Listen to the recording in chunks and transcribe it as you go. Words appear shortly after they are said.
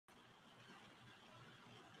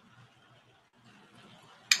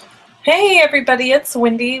Hey everybody, it's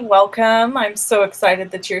Wendy. Welcome. I'm so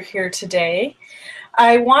excited that you're here today.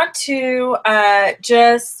 I want to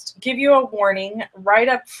just give you a warning right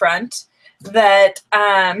up front that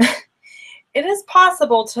it is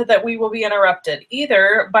possible that we will be interrupted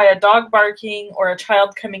either by a dog barking or a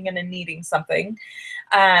child coming in and needing something.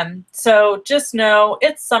 So just know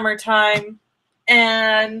it's summertime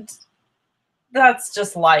and that's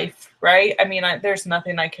just life, right? I mean, there's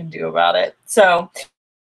nothing I can do about it. So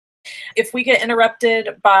if we get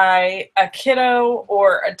interrupted by a kiddo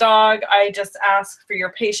or a dog, I just ask for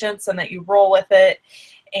your patience and that you roll with it,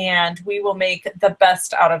 and we will make the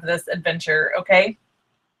best out of this adventure, okay?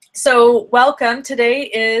 So welcome. Today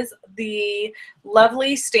is the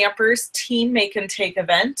Luvly Stampers Team Make and Take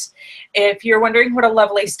event. If you're wondering what a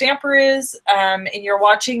Luvly Stamper is and you're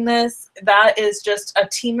watching this, that is just a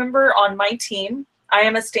team member on my team. I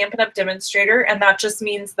am a Stampin' Up! Demonstrator, and that just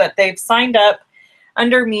means that they've signed up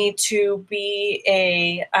under me to be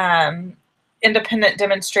a independent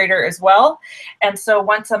demonstrator as well. And so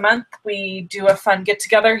once a month we do a fun get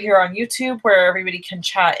together here on YouTube where everybody can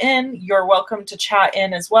chat in. You're welcome to chat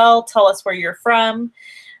in as well. Tell us where you're from.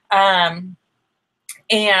 And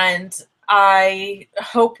I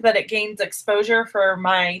hope that it gains exposure for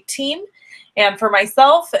my team and for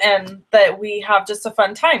myself, and that we have just a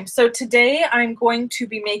fun time. So today I'm going to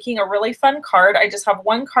be making a really fun card. I just have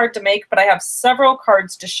one card to make, but I have several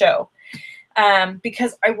cards to show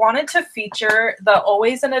because I wanted to feature the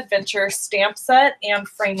Always an Adventure stamp set and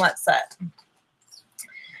framelit set.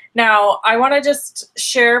 Now, I want to just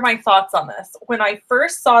share my thoughts on this. When I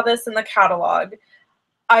first saw this in the catalog,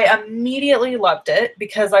 I immediately loved it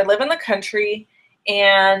because I live in the country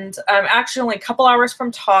and I'm actually only a couple hours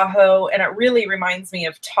from Tahoe, and it really reminds me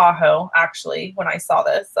of Tahoe, actually, when I saw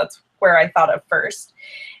this. That's where I thought of first.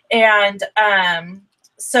 And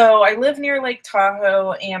so I live near Lake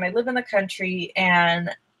Tahoe, and I live in the country,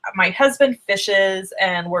 and my husband fishes,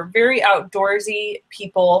 and we're very outdoorsy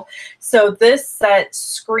people, so this set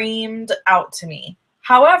screamed out to me.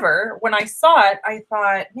 However, when I saw it, I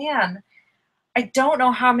thought, man, I don't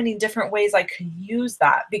know how many different ways I could use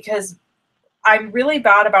that, because I'm really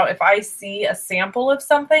bad about if I see a sample of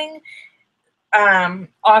something,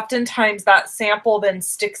 oftentimes that sample then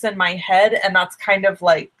sticks in my head, and that's kind of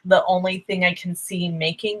like the only thing I can see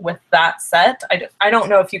making with that set. I don't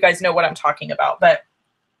know if you guys know what I'm talking about, but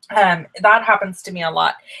that happens to me a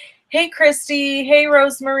lot. Hey, Christy. Hey,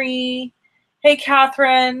 Rosemary. Hey,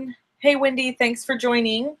 Catherine. Hey, Wendy. Thanks for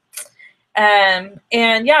joining. And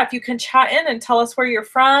yeah, if you can chat in and tell us where you're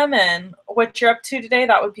from and what you're up to today,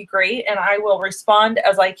 that would be great, and I will respond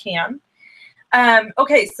as I can.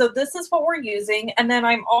 Okay, so this is what we're using, and then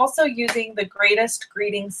I'm also using the Greatest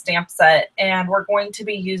Greetings stamp set, and we're going to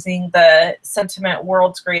be using the Sentiment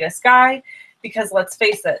World's Greatest Guy, because let's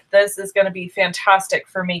face it, this is going to be fantastic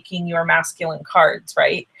for making your masculine cards,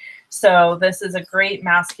 right? So this is a great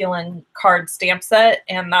masculine card stamp set,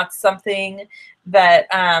 and that's something that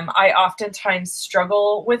I oftentimes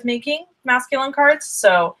struggle with making masculine cards.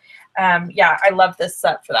 So yeah, I love this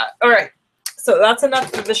set for that. All right, so that's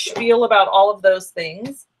enough of the spiel about all of those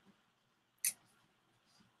things.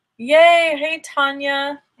 Yay, hey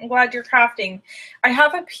Tanya, I'm glad you're crafting. I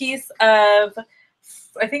have a piece of,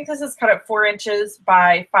 I think this is cut at 4 inches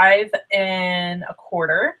by 5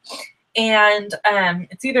 1/4. And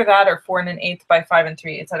it's either that or 4 1/8 by 5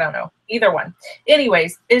 3/8. I don't know. Either one.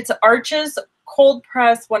 Anyways, it's Arches cold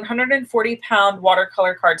press 140-pound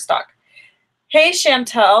watercolor cardstock. Hey,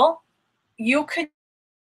 Chantel, you could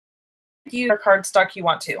use the cardstock you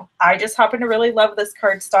want to. I just happen to really love this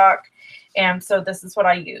cardstock, and so this is what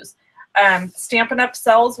I use. Stampin' Up!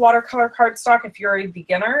 Sells watercolor cardstock. If you're a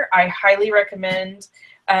beginner, I highly recommend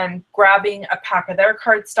grabbing a pack of their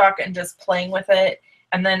cardstock and just playing with it.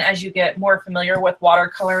 And then as you get more familiar with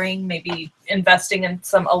watercoloring, maybe investing in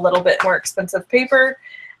a little bit more expensive paper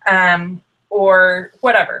or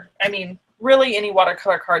whatever. I mean, really any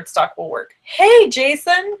watercolor cardstock will work. Hey,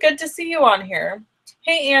 Jason, good to see you on here.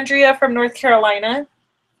 Hey, Andrea from North Carolina.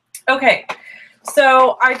 Okay,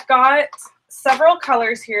 so I've got several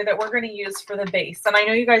colors here that we're going to use for the base. And I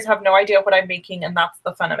know you guys have no idea what I'm making, and that's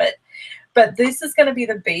the fun of it. But this is going to be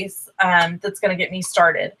the base that's going to get me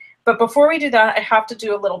started. But before we do that, I have to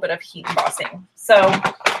do a little bit of heat embossing. So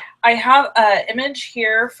I have an image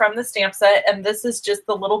here from the stamp set, and this is just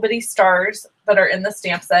the little bitty stars that are in the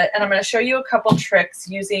stamp set. And I'm going to show you a couple tricks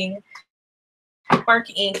using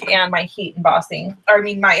mark ink and my heat embossing, or I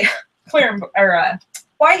mean my clear or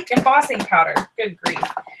white embossing powder. Good grief.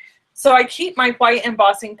 So I keep my white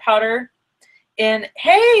embossing powder in.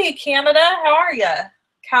 Hey, Canada, how are you?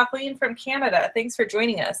 Kathleen from Canada, thanks for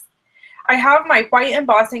joining us. I have my white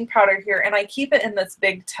embossing powder here, and I keep it in this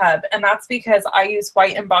big tub, and that's because I use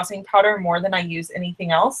white embossing powder more than I use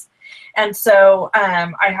anything else. And so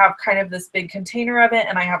I have kind of this big container of it,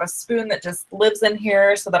 and I have a spoon that just lives in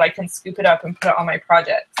here so that I can scoop it up and put it on my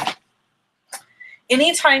projects.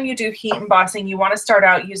 Anytime you do heat embossing, you want to start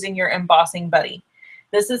out using your embossing buddy.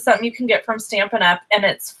 This is something you can get from Stampin' Up, and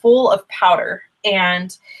it's full of powder,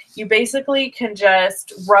 and you basically can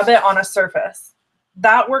just rub it on a surface.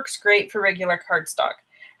 That works great for regular cardstock.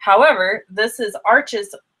 However, this is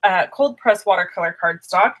Arch's cold press watercolor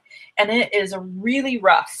cardstock, and it is really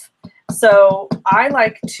rough. So I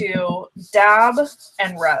like to dab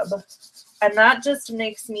and rub, and that just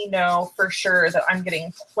makes me know for sure that I'm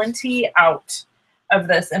getting plenty out of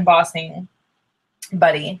this embossing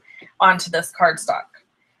buddy onto this cardstock.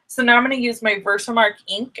 So now I'm going to use my Versamark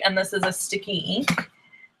ink, and this is a sticky ink,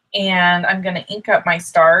 and I'm going to ink up my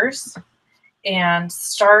stars and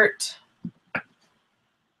start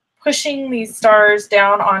pushing these stars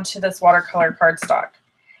down onto this watercolor cardstock.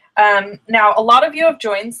 Now, a lot of you have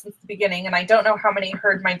joined since the beginning, and I don't know how many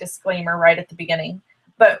heard my disclaimer right at the beginning,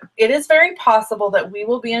 but it is very possible that we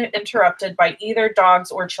will be interrupted by either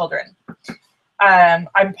dogs or children. I'm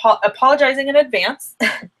apologizing in advance.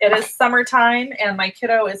 It is summertime, and my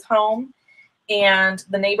kiddo is home, and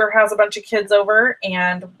the neighbor has a bunch of kids over,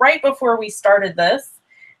 and right before we started this,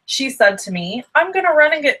 she said to me, "I'm going to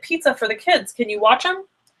run and get pizza for the kids. Can you watch them?"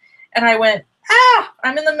 And I went,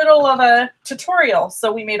 I'm in the middle of a tutorial.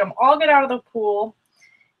 So we made them all get out of the pool,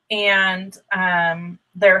 and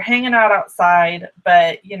they're hanging out outside,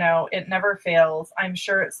 but you know, it never fails. I'm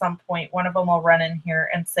sure at some point one of them will run in here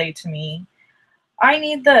and say to me, "I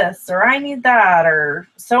need this," or "I need that," or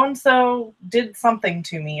 "so-and-so did something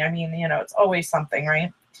to me." I mean, you know, it's always something,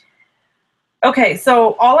 right? Okay,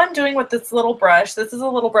 so all I'm doing with this little brush, this is a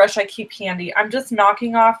little brush I keep handy, I'm just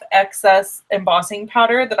knocking off excess embossing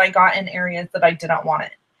powder that I got in areas that I didn't want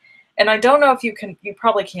it. And I don't know if you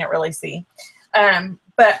probably can't really see,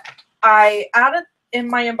 but I added in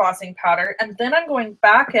my embossing powder, and then I'm going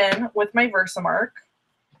back in with my Versamark,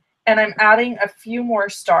 and I'm adding a few more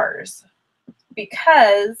stars,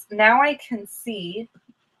 because now I can see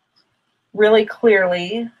really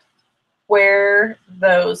clearly where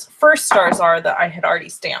those first stars are that I had already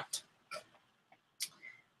stamped.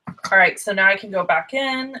 All right, so now I can go back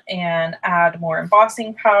in and add more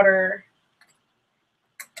embossing powder.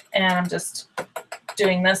 And I'm just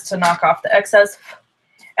doing this to knock off the excess.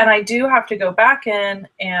 And I do have to go back in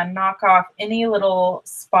and knock off any little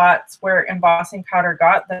spots where embossing powder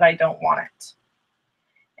got that I don't want it.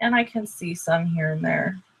 And I can see some here and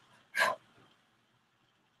there.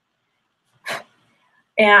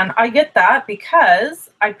 And I get that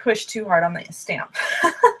because I pushed too hard on the stamp.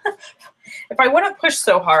 If I wouldn't push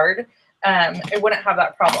so hard, it wouldn't have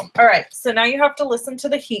that problem. All right, so now you have to listen to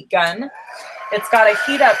the heat gun. It's got to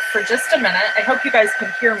heat up for just a minute. I hope you guys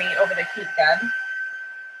can hear me over the heat gun.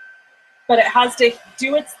 But it has to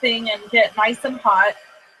do its thing and get nice and hot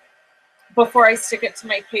before I stick it to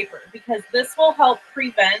my paper, because this will help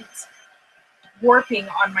prevent warping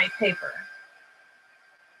on my paper.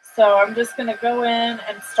 So I'm just going to go in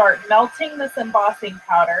and start melting this embossing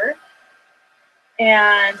powder.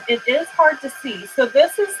 And it is hard to see. So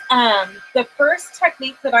this is the first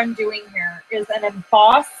technique that I'm doing here is an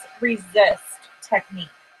emboss resist technique.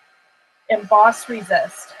 Emboss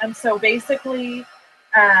resist. And so basically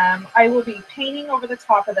I will be painting over the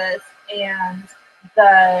top of this, and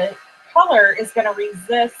the color is going to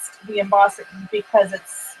resist the embossing because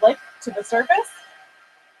it's slick to the surface.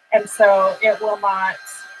 And so it will not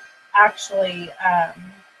actually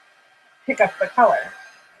pick up the color.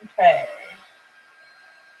 Okay.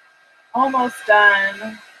 Almost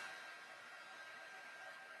done.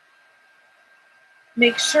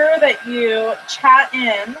 Make sure that you chat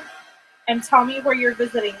in and tell me where you're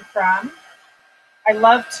visiting from. I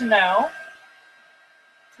love to know.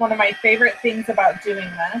 It's one of my favorite things about doing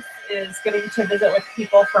this is getting to visit with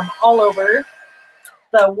people from all over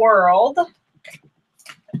the world.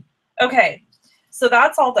 Okay, so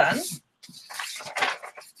that's all done.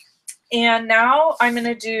 And now I'm going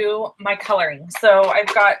to do my coloring. So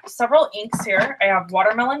I've got several inks here. I have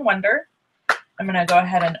Watermelon Wonder. I'm going to go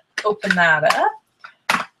ahead and open that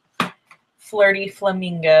up. Flirty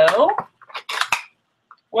Flamingo.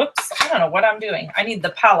 Whoops, I don't know what I'm doing. I need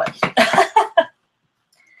the palette.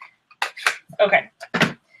 Okay,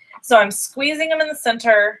 so I'm squeezing them in the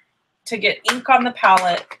center to get ink on the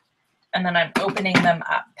palette, and then I'm opening them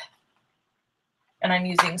up. And I'm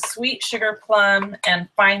using Sweet Sugar Plum and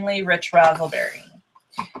Finely Rich Razzleberry.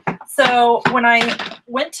 So when I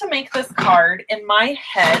went to make this card, in my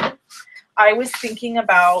head, I was thinking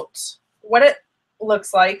about what it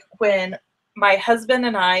looks like when my husband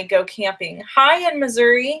and I go camping high in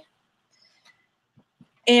Missouri,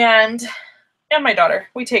 and my daughter,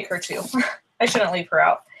 we take her too. I shouldn't leave her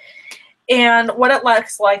out. And what it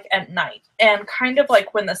looks like at night, and kind of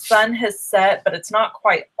like when the sun has set, but it's not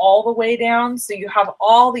quite all the way down. So you have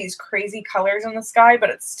all these crazy colors in the sky, but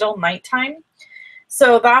it's still nighttime.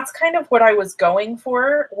 So that's kind of what I was going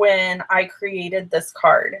for when I created this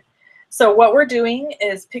card. So what we're doing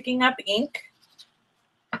is picking up ink,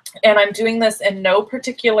 and I'm doing this in no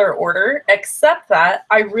particular order, except that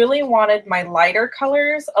I really wanted my lighter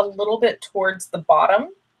colors a little bit towards the bottom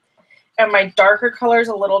and my darker colors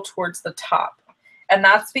a little towards the top. And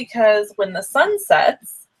that's because when the sun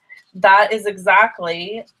sets, that is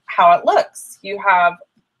exactly how it looks. You have,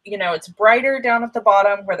 you know, it's brighter down at the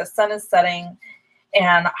bottom where the sun is setting,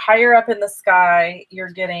 and higher up in the sky,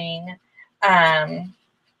 you're getting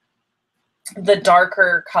the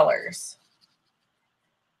darker colors.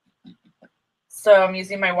 So I'm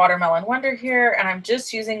using my Watermelon Wonder here, and I'm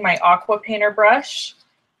just using my aqua painter brush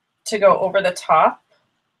to go over the top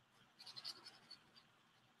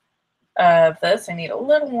of this. I need a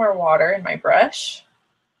little more water in my brush.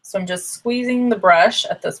 So I'm just squeezing the brush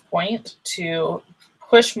at this point to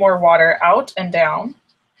push more water out and down.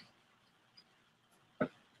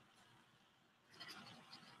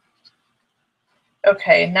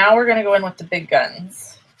 Okay, now we're going to go in with the big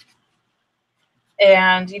guns.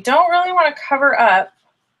 And you don't really want to cover up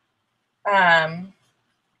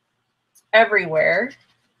everywhere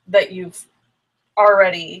that you've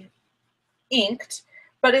already inked,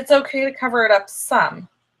 but it's okay to cover it up some,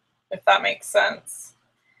 if that makes sense.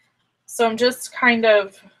 So I'm just kind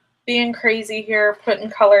of being crazy here,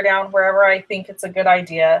 putting color down wherever I think it's a good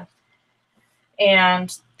idea.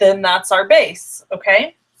 And then that's our base,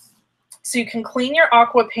 okay? So you can clean your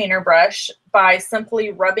aqua painter brush by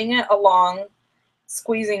simply rubbing it along,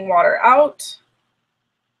 squeezing water out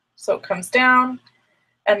so it comes down,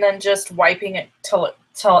 and then just wiping it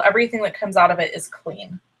till everything that comes out of it is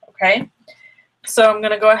clean, okay? So I'm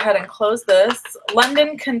going to go ahead and close this.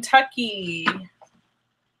 London, Kentucky.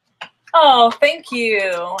 Oh, thank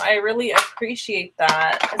you. I really appreciate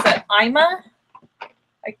that. Is that Ima?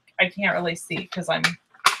 I can't really see because I'm...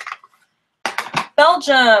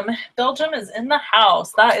 Belgium. Belgium is in the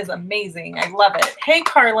house. That is amazing. I love it. Hey,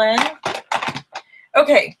 Carlin.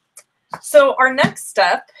 Okay, so our next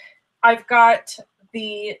step, I've got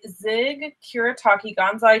the Zig Kuretake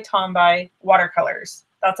Gansai Tombai watercolors.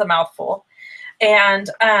 That's a mouthful. And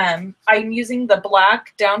I'm using the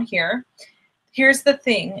black down here. Here's the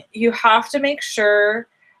thing. You have to make sure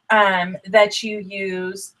that you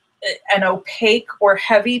use an opaque or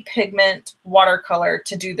heavy pigment watercolor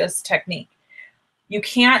to do this technique. You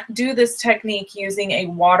can't do this technique using a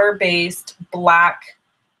water-based black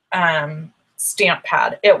stamp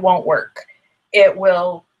pad. It won't work. It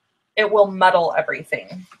will muddle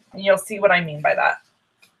everything. You'll see what I mean by that.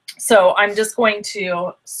 So I'm just going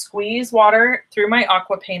to squeeze water through my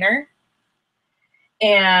aqua painter,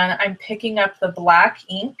 and I'm picking up the black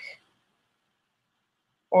ink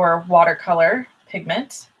or watercolor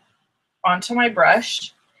pigment onto my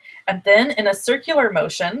brush, and then in a circular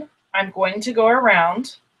motion, I'm going to go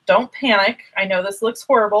around. Don't panic. I know this looks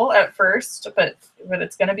horrible at first, but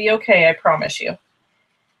it's going to be okay, I promise you.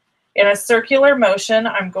 In a circular motion,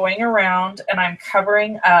 I'm going around and I'm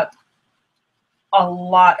covering up a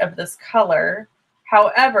lot of this color.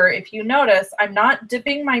 However, if you notice, I'm not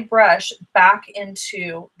dipping my brush back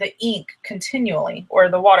into the ink continually or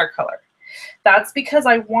the watercolor. That's because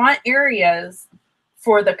I want areas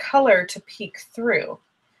for the color to peek through.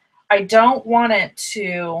 I don't want it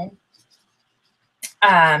to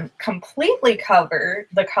completely cover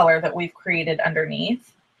the color that we've created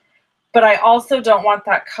underneath, but I also don't want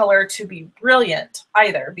that color to be brilliant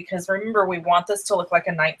either, because remember, we want this to look like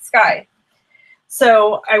a night sky.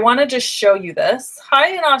 So I want to just show you this. Hi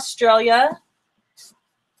in Australia.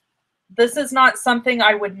 This is not something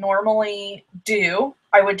I would normally do.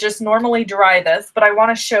 I would just normally dry this, but I want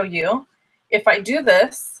to show you. If I do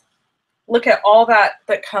this, look at all that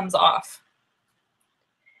comes off.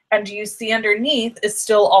 And you see underneath is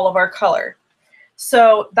still all of our color.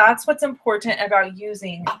 So that's what's important about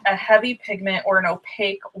using a heavy pigment or an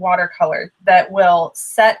opaque watercolor that will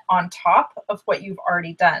set on top of what you've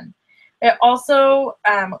already done. It also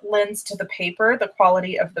lends to the paper, the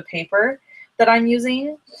quality of the paper that I'm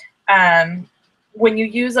using. When you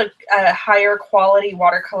use a higher quality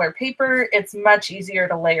watercolor paper, it's much easier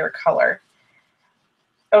to layer color.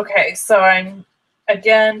 Okay, so I'm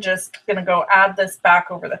again just gonna go add this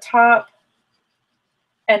back over the top.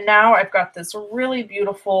 And now I've got this really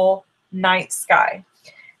beautiful night sky.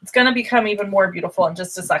 It's going to become even more beautiful in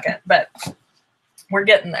just a second, but we're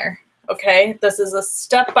getting there. Okay, this is a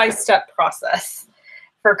step-by-step process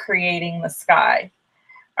for creating the sky.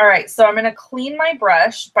 All right, so I'm going to clean my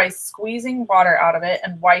brush by squeezing water out of it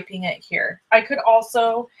and wiping it here. I could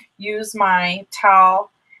also use my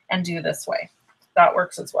towel and do this way. That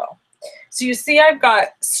works as well. So you see I've got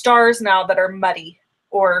stars now that are muddy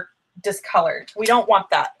or discolored. We don't want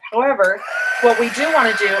that. However, what we do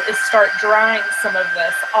want to do is start drying some of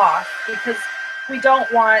this off because we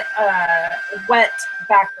don't want a wet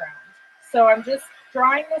background. So I'm just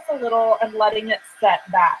drying this a little and letting it set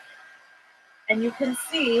back. And you can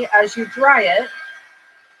see as you dry it,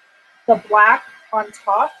 the black on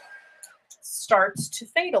top starts to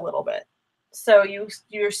fade a little bit. So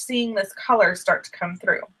you're seeing this color start to come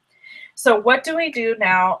through. So what do we do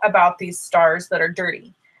now about these stars that are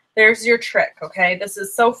dirty? There's your trick, okay? This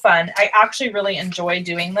is so fun. I actually really enjoy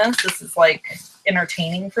doing this. This is like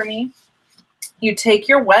entertaining for me. You take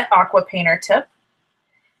your wet aqua painter tip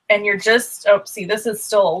and you're just, oh, see, this is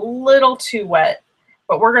still a little too wet,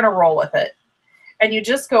 but we're gonna roll with it. And you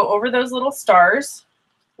just go over those little stars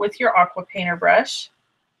with your aqua painter brush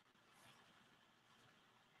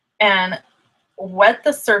and wet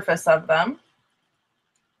the surface of them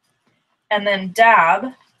and then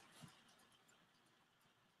dab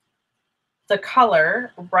the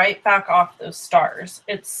color right back off those stars.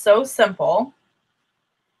 It's so simple.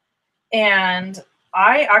 And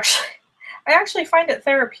I actually find it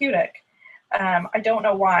therapeutic. I don't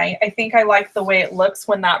know why. I think I like the way it looks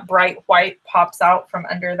when that bright white pops out from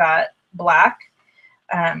under that black.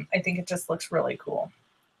 I think it just looks really cool.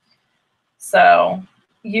 So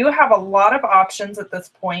you have a lot of options at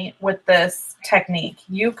this point with this technique.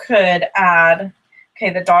 You could add, okay,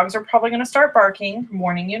 the dogs are probably going to start barking. I'm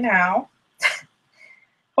warning you now.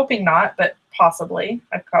 Hoping not, but possibly.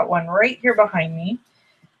 I've got one right here behind me.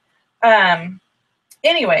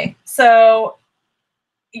 Anyway, so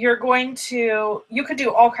you could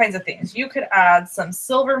do all kinds of things. You could add some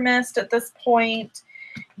silver mist at this point.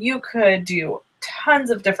 You could do tons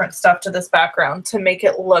of different stuff to this background to make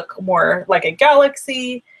it look more like a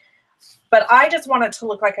galaxy, but I just want it to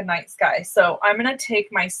look like a night sky. So I'm going to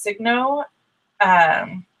take my Signo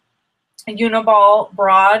Uniball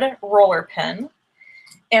Broad Roller Pen,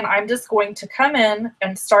 and I'm just going to come in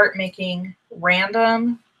and start making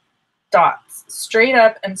random dots straight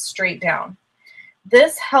up and straight down.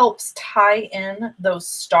 This helps tie in those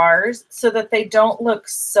stars so that they don't look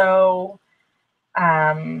so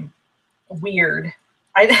weird.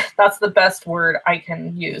 That's the best word I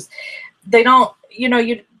can use. They don't,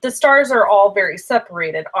 the stars are all very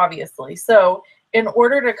separated, obviously. So in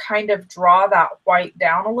order to kind of draw that white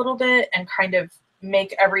down a little bit and kind of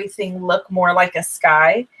make everything look more like a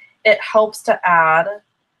sky, it helps to add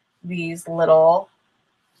these little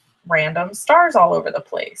random stars all over the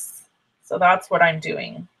place. So that's what I'm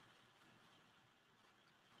doing.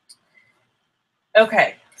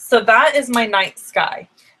 Okay, so that is my night sky.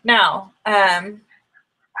 Now,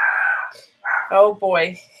 oh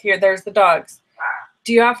boy, there's the dogs.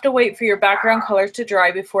 Do you have to wait for your background colors to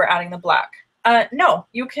dry before adding the black? No,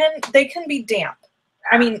 they can be damp.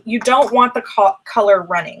 I mean, you don't want the color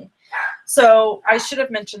running. So I should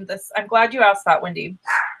have mentioned this. I'm glad you asked that, Wendy.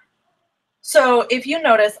 So if you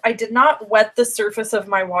notice, I did not wet the surface of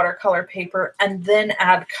my watercolor paper and then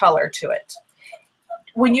add color to it.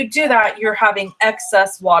 When you do that, you're having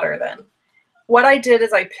excess water then. What I did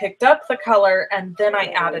is I picked up the color and then I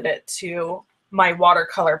added it to my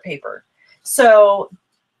watercolor paper. So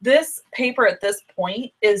this paper at this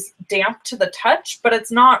point is damp to the touch, but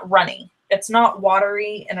it's not runny. It's not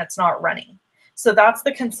watery and it's not runny. So that's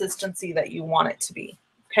the consistency that you want it to be,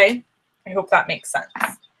 okay? I hope that makes sense.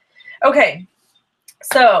 Okay,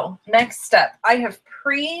 so next step. I have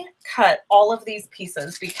pre-cut all of these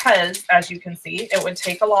pieces because, as you can see, it would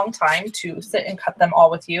take a long time to sit and cut them all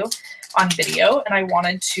with you on video, and I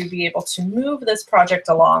wanted to be able to move this project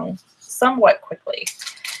along somewhat quickly.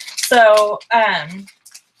 So I'm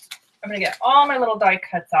going to get all my little die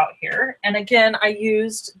cuts out here, and again, I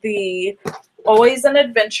used the Always an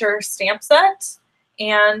Adventure stamp set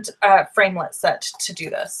and framelit set to do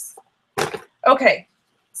this. Okay.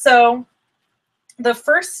 So the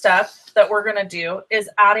first step that we're going to do is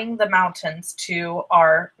adding the mountains to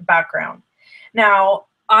our background. Now,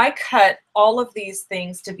 I cut all of these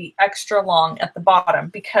things to be extra long at the bottom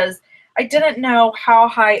because I didn't know how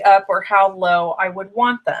high up or how low I would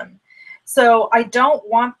want them. So I don't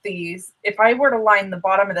want these, if I were to line the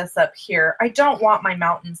bottom of this up here, I don't want my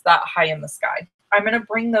mountains that high in the sky. I'm going to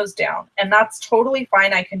bring those down, and that's totally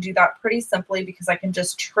fine. I can do that pretty simply because I can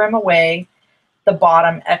just trim away the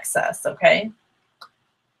bottom excess, okay?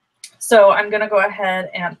 So I'm going to go ahead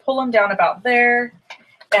and pull them down about there.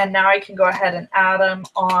 And now I can go ahead and add them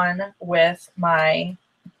on with my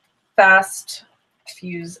fast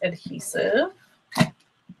fuse adhesive.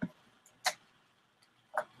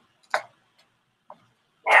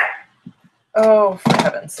 Oh, for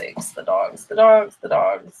heaven's sakes, the dogs, the dogs, the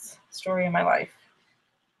dogs. Story of my life.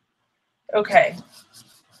 Okay.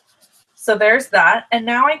 So there's that. And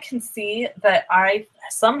now I can see that I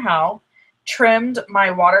somehow trimmed my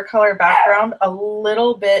watercolor background a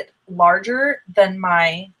little bit larger than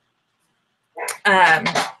my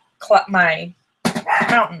my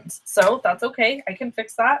mountains. So that's okay. I can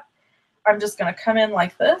fix that. I'm just going to come in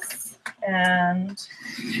like this and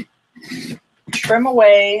trim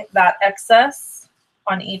away that excess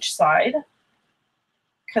on each side,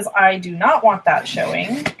 because I do not want that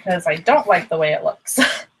showing, because I don't like the way it looks.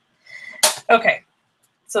 Okay,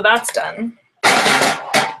 so that's done.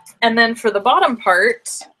 And then for the bottom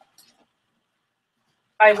part,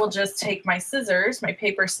 I will just take my scissors, my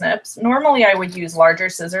paper snips. Normally I would use larger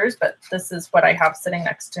scissors, but this is what I have sitting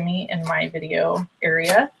next to me in my video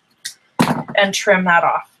area, and trim that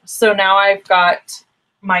off. So now I've got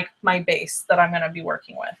my base that I'm going to be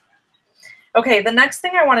working with. Okay, the next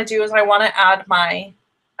thing I want to do is I want to add my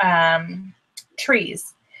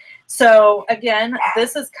trees. So again,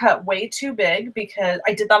 this is cut way too big because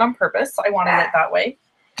I did that on purpose. I wanted it that way.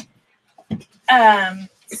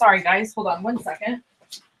 Sorry guys, hold on one second.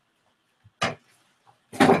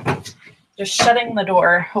 Just shutting the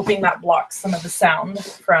door, hoping that blocks some of the sound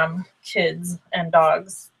from kids and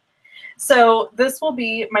dogs. So this will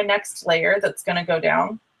be my next layer that's going to go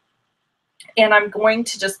down. And I'm going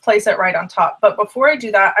to just place it right on top. But before I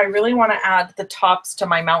do that, I really want to add the tops to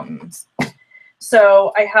my mountains.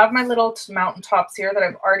 So I have my little mountain tops here that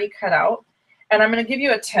I've already cut out. And I'm going to give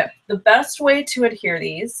you a tip. The best way to adhere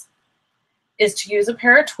these is to use a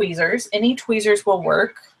pair of tweezers. Any tweezers will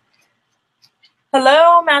work.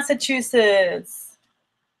 Hello, Massachusetts.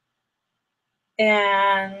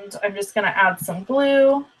 And I'm just going to add some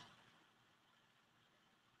glue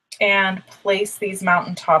and place these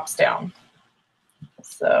mountain tops down.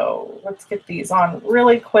 So let's get these on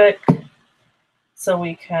really quick so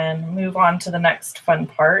we can move on to the next fun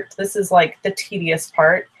part. This is like the tedious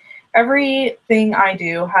part. Everything I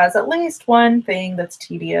do has at least one thing that's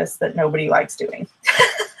tedious that nobody likes doing.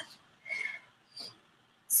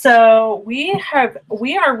 So we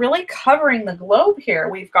are really covering the globe here.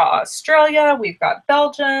 We've got Australia, we've got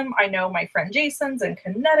Belgium. I know my friend Jason's in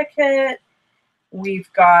Connecticut.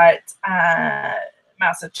 We've got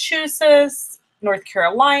Massachusetts, North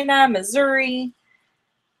Carolina, Missouri.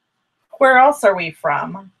 Where else are we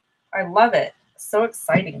from? I love it. So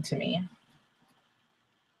exciting to me.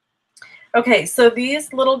 Okay, so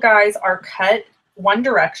these little guys are cut one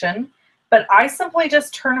direction, but I simply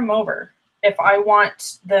just turn them over if I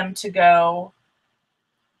want them to go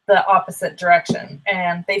the opposite direction,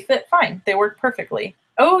 and they fit fine. They work perfectly.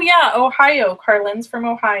 Oh yeah, Ohio. Carlin's from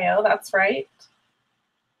Ohio. That's right.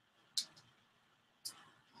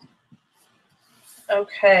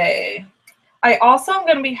 Okay. I also am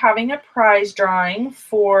going to be having a prize drawing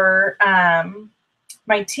for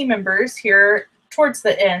my team members here towards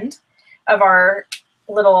the end of our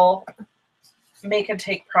little make and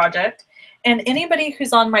take project. And anybody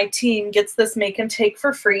who's on my team gets this make and take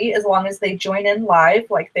for free as long as they join in live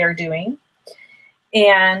like they're doing.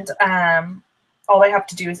 And all they have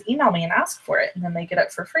to do is email me and ask for it, and then they get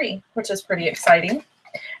it for free, which is pretty exciting.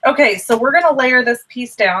 Okay, so we're going to layer this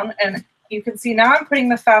piece down, and you can see now I'm putting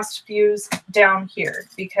the fast fuse down here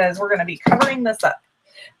because we're going to be covering this up.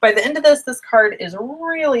 By the end of this, this card is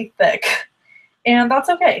really thick, and that's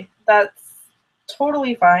okay. That's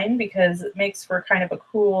totally fine because it makes for kind of a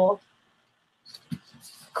cool,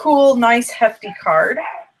 nice, hefty card.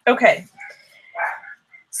 Okay,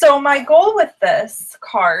 so my goal with this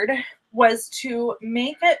card was to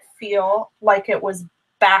make it feel like it was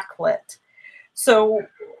backlit. So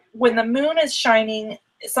when the moon is shining,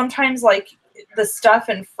 sometimes like the stuff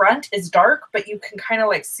in front is dark, but you can kind of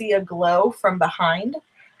like see a glow from behind.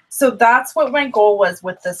 So that's what my goal was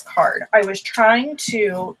with this card. I was trying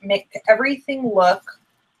to make everything look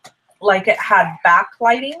like it had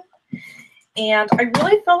backlighting. And I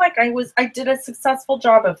really feel like I did a successful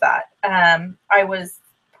job of that. I was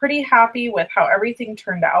pretty happy with how everything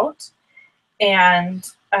turned out. And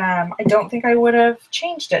I don't think I would have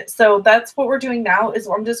changed it. So that's what we're doing now is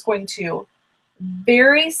I'm just going to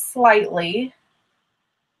very slightly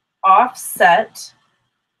offset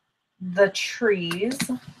the trees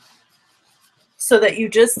so that you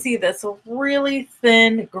just see this really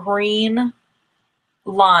thin green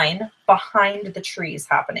line behind the trees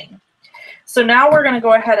happening. So now we're going to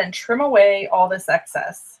go ahead and trim away all this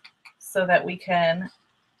excess so that we can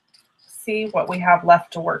see what we have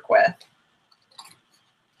left to work with.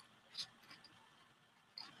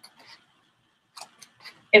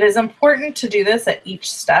 It is important to do this at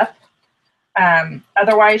each step.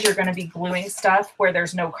 Otherwise, you're going to be gluing stuff where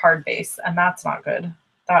there's no card base, and that's not good.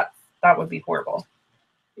 That would be horrible.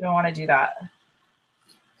 You don't want to do that.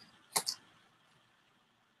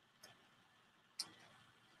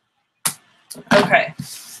 Okay.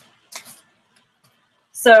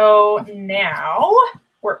 So now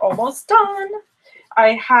we're almost done.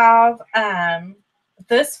 I have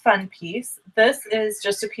this fun piece. This is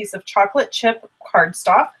just a piece of chocolate chip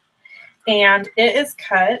cardstock, and it is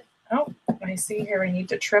cut. Oh, I see here I need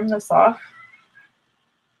to trim this off.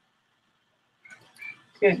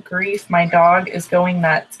 Good grief, my dog is going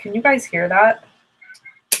nuts. Can you guys hear that?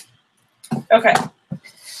 Okay.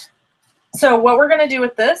 So what we're going to do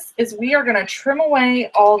with this is we are going to trim away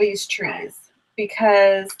all these trees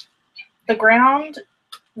because the ground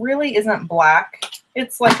really isn't black.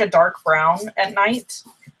 It's like a dark brown at night.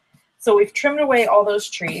 So we've trimmed away all those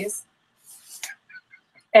trees.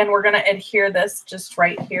 And we're going to adhere this just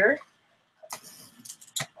right here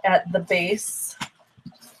at the base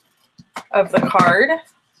of the card.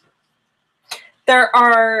 There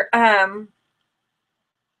are,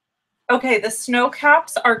 okay, the snow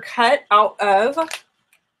caps are cut out of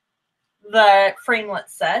the framelit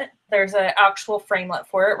set. There's an actual framelit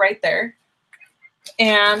for it right there.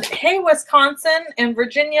 And hey, Wisconsin and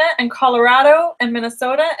Virginia and Colorado and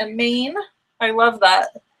Minnesota and Maine. I love that.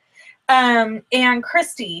 And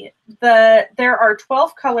Christy, there are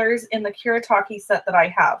 12 colors in the Kiritaki set that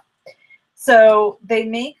I have. So they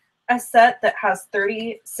make a set that has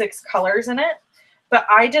 36 colors in it, but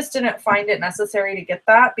I just didn't find it necessary to get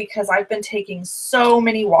that because I've been taking so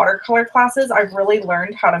many watercolor classes. I've really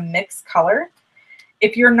learned how to mix color.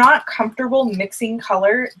 If you're not comfortable mixing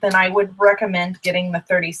color, then I would recommend getting the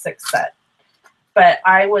 36 set. But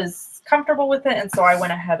I was comfortable with it, and so I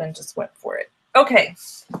went ahead and just went for it. Okay.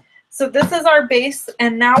 So this is our base,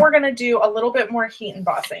 and now we're going to do a little bit more heat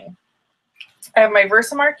embossing. I have my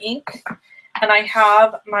Versamark ink, and I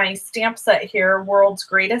have my stamp set here, World's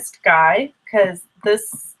Greatest Guy, because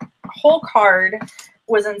this whole card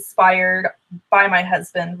was inspired by my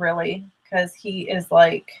husband, really, because he is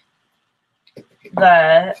like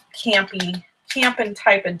the camping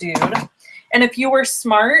type of dude. And if you were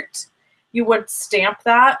smart, you would stamp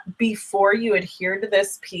that before you adhere to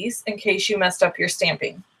this piece in case you messed up your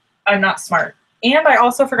stamping. I'm not smart. And I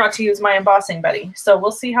also forgot to use my embossing buddy. So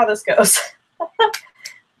we'll see how this goes.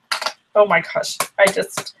 Oh my gosh. I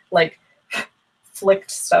just like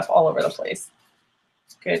flicked stuff all over the place.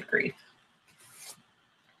 Good grief.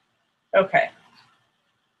 Okay.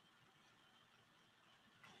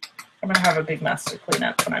 I'm going to have a big mess to clean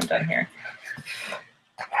up when I'm done here.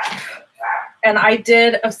 And I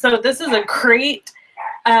did, so this is a great,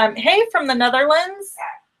 hey, from the Netherlands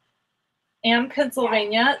and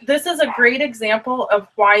Pennsylvania. This is a great example of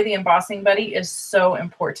why the embossing buddy is so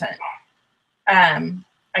important.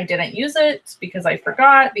 I didn't use it because I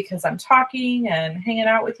forgot, because I'm talking and hanging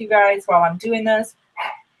out with you guys while I'm doing this.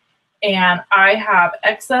 And I have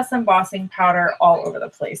excess embossing powder all over the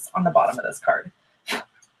place on the bottom of this card.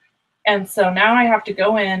 And so now I have to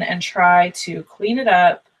go in and try to clean it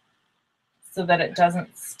up so that it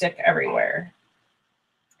doesn't stick everywhere.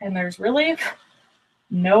 And there's really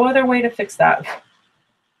no other way to fix that.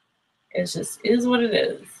 It just is what it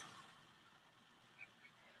is.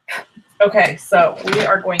 Okay, so we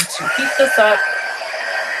are going to heat this up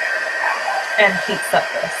and heat set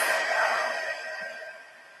this.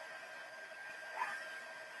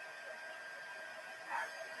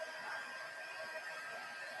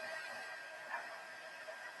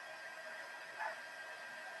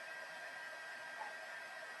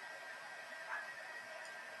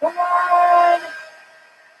 Come on.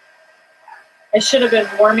 I should have been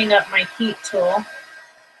warming up my heat tool.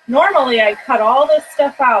 Normally, I cut all this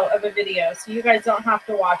stuff out of a video so you guys don't have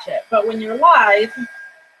to watch it. But when you're live,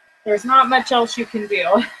 there's not much else you can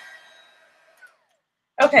do.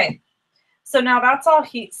 Okay, so now that's all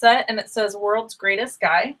heat set, and it says World's Greatest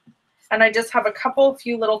Guy. And I just have a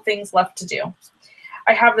few little things left to do.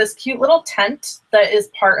 I have this cute little tent that is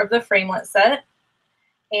part of the framelit set.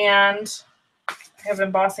 And I have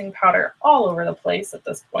embossing powder all over the place at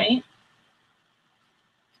this point.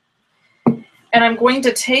 And I'm going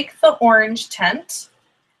to take the orange tent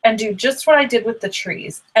and do just what I did with the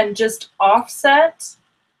trees and just offset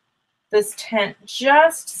this tent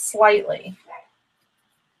just slightly.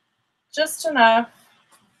 Just enough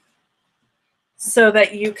so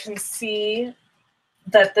that you can see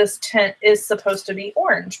that this tint is supposed to be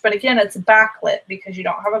orange. But again, it's backlit because you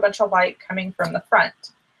don't have a bunch of light coming from the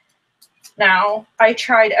front. Now, I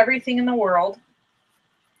tried everything in the world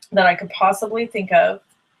that I could possibly think of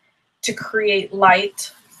to create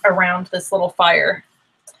light around this little fire.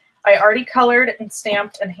 I already colored and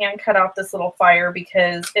stamped and hand cut out this little fire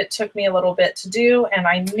because it took me a little bit to do, and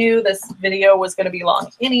I knew this video was going to be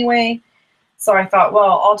long anyway. So I thought,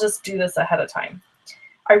 well, I'll just do this ahead of time.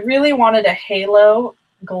 I really wanted a halo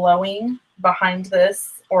glowing behind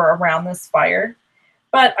this or around this fire,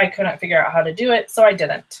 but I couldn't figure out how to do it, so I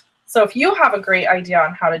didn't. So if you have a great idea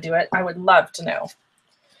on how to do it, I would love to know.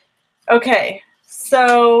 Okay,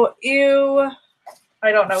 so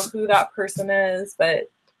I don't know who that person is, but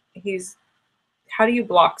how do you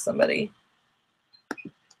block somebody?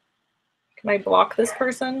 Can I block this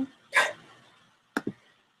person?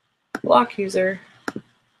 Block user.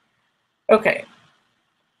 Okay.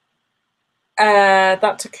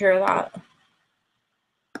 That took care of that.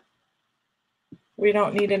 We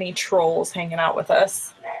don't need any trolls hanging out with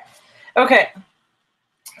us. Okay.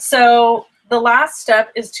 So the last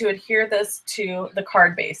step is to adhere this to the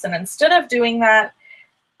card base. And instead of doing that,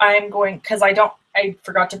 I'm going, because I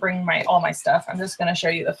forgot to bring all my stuff. I'm just going to show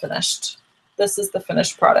you the finished. This is the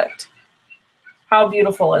finished product. How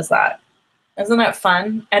beautiful is that? Isn't that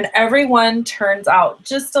fun? And everyone turns out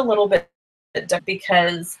just a little bit different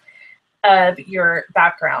because of your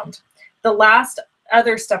background. The last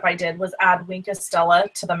other step I did was add Winka Stella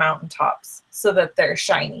to the mountaintops so that they're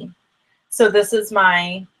shiny. So this is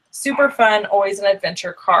my super fun Always an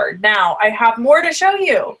Adventure card. Now I have more to show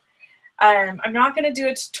you. I'm not going to do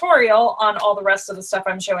a tutorial on all the rest of the stuff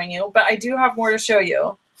I'm showing you, but I do have more to show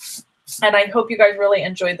you. And I hope you guys really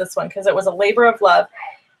enjoyed this one because it was a labor of love.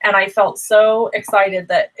 And I felt so excited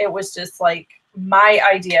that it was just like my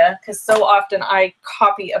idea, because so often I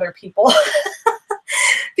copy other people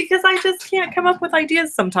because I just can't come up with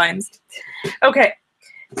ideas sometimes. Okay,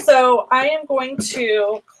 so I am going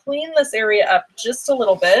to clean this area up just a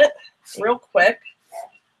little bit real quick.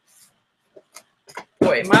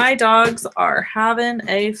 Boy, my dogs are having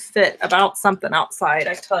a fit about something outside,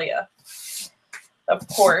 I tell you. Of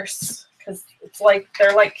course, because it's like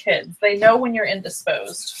they're like kids. They know when you're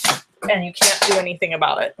indisposed and you can't do anything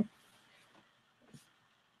about it.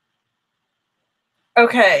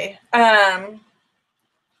 Okay. All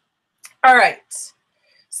right.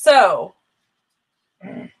 So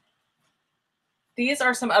these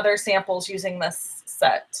are some other samples using this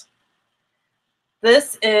set.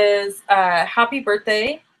 This is a happy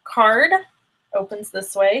birthday card. Opens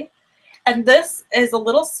this way. And this is a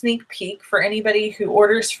little sneak peek for anybody who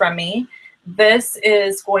orders from me. This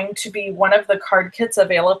is going to be one of the card kits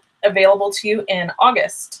available to you in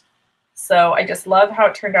August. So I just love how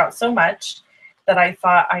it turned out so much that I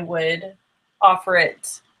thought I would offer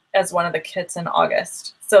it as one of the kits in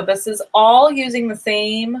August. So this is all using the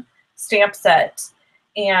same stamp set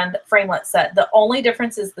and framelit set. The only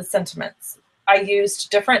difference is the sentiments. I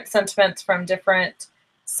used different sentiments from different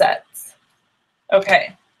sets.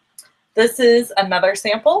 Okay. This is another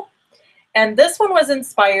sample, and this one was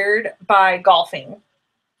inspired by golfing.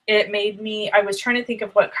 It made me, I was trying to think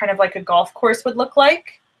of what kind of like a golf course would look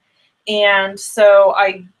like, and so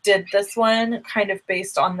I did this one kind of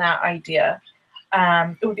based on that idea.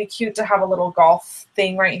 It would be cute to have a little golf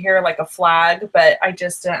thing right here, like a flag, but I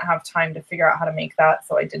just didn't have time to figure out how to make that,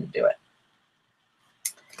 so I didn't do it.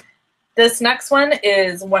 This next one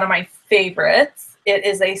is one of my favorites. It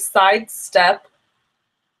is a side step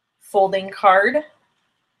folding card.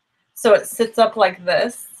 So it sits up like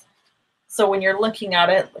this. So when you're looking at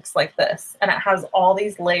it, it looks like this. And it has all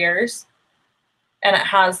these layers. And it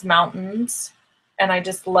has mountains. And I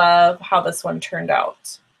just love how this one turned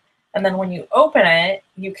out. And then when you open it,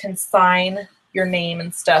 you can sign your name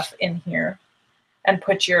and stuff in here and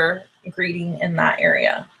put your greeting in that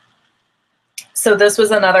area. So this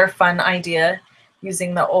was another fun idea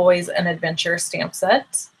using the Always an Adventure stamp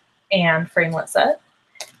set and framelit set.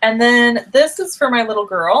 And then this is for my little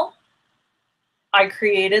girl. I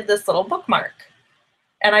created this little bookmark.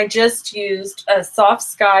 And I just used a soft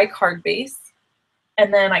sky card base.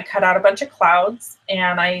 And then I cut out a bunch of clouds.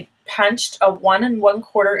 And I punched a 1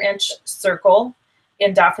 1/4 inch circle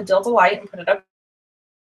in Daffodil Delight and put it up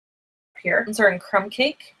here. These are in Crumb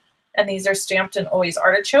Cake. And these are stamped in Always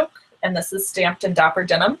Artichoke. And this is stamped in Dapper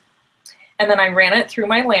Denim. And then I ran it through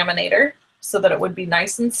my laminator so that it would be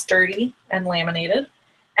nice and sturdy and laminated.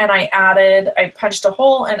 And I punched a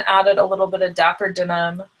hole and added a little bit of Dapper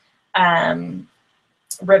Denim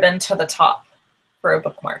ribbon to the top for a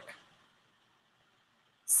bookmark.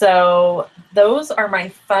 So those are my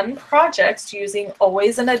fun projects using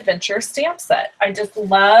Always an Adventure stamp set. I just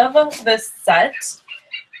love this set.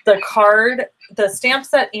 The card, the stamp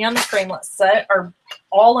set and the framelit set are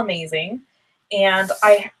all amazing. And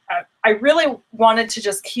I really wanted to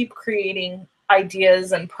just keep creating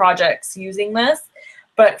ideas and projects using this,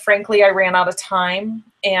 but frankly, I ran out of time.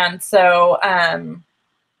 And so I'm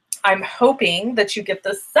hoping that you get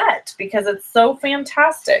this set because it's so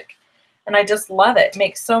fantastic. And I just love it. It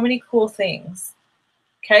makes so many cool things.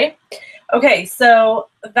 Okay. Okay, so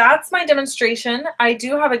that's my demonstration. I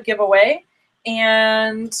do have a giveaway.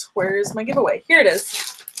 And where's my giveaway? Here it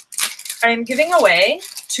is. I'm giving away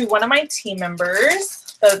to one of my team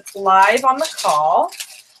members that's live on the call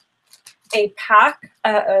a pack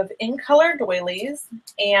of in color doilies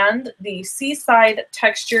and the Seaside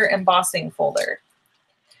Texture Embossing folder.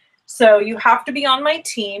 So you have to be on my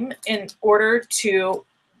team in order to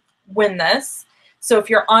win this. So if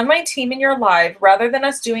you're on my team and you're live, rather than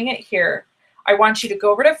us doing it here, I want you to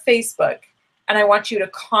go over to Facebook and I want you to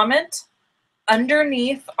comment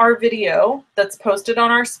underneath our video that's posted on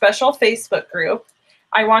our special Facebook group.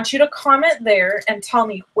 I want you to comment there and tell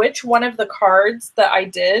me which one of the cards that I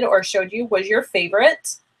did or showed you was your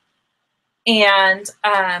favorite. And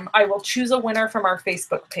I will choose a winner from our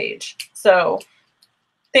Facebook page. So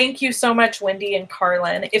thank you so much, Wendy and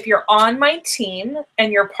Carlin. If you're on my team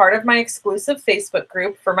and you're part of my exclusive Facebook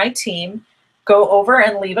group for my team, go over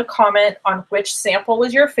and leave a comment on which sample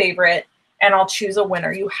was your favorite, and I'll choose a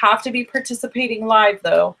winner. You have to be participating live,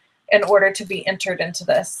 though, in order to be entered into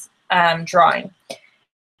this drawing.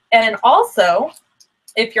 And also,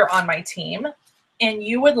 if you're on my team and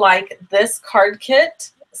you would like this card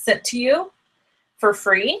kit sent to you for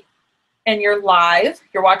free, and you're live,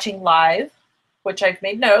 you're watching live, which I've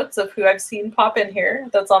made notes of who I've seen pop in here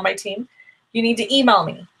that's on my team, you need to email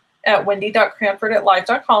me at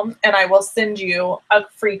wendy.cranford@live.com, and I will send you a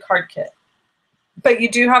free card kit. But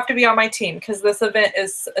you do have to be on my team because this event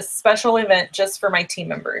is a special event just for my team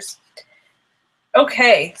members.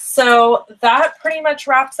 Okay, so that pretty much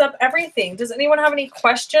wraps up everything. Does anyone have any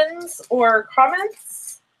questions or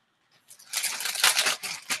comments?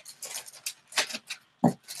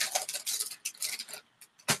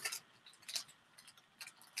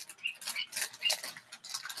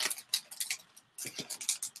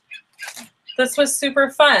 This was super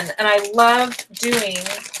fun, and I loved doing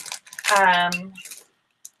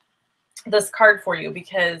this card for you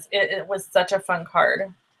because it was such a fun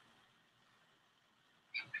card.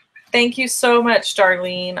 Thank you so much,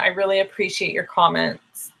 Darlene. I really appreciate your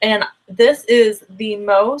comments. And this is the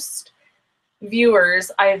most viewers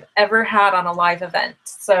I've ever had on a live event.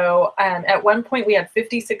 So at one point we had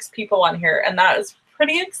 56 people on here, and that is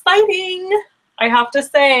pretty exciting. I have to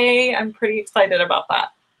say, I'm pretty excited about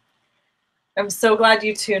that. I'm so glad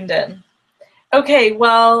you tuned in. Okay,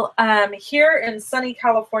 well, here in sunny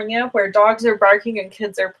California, where dogs are barking and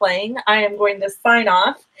kids are playing, I am going to sign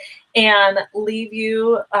off and leave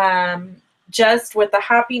you just with a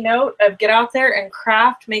happy note of get out there and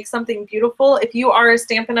craft, make something beautiful. If you are a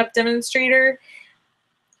Stampin' Up! Demonstrator,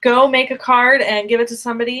 go make a card and give it to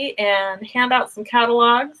somebody and hand out some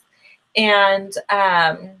catalogs. And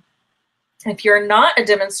if you're not a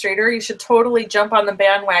demonstrator, you should totally jump on the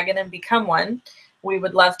bandwagon and become one. We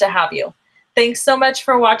would love to have you. Thanks so much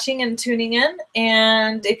for watching and tuning in.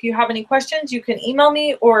 And if you have any questions, you can email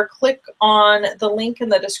me or click on the link in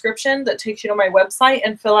the description that takes you to my website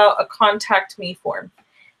and fill out a contact me form.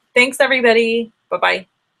 Thanks, everybody. Bye-bye.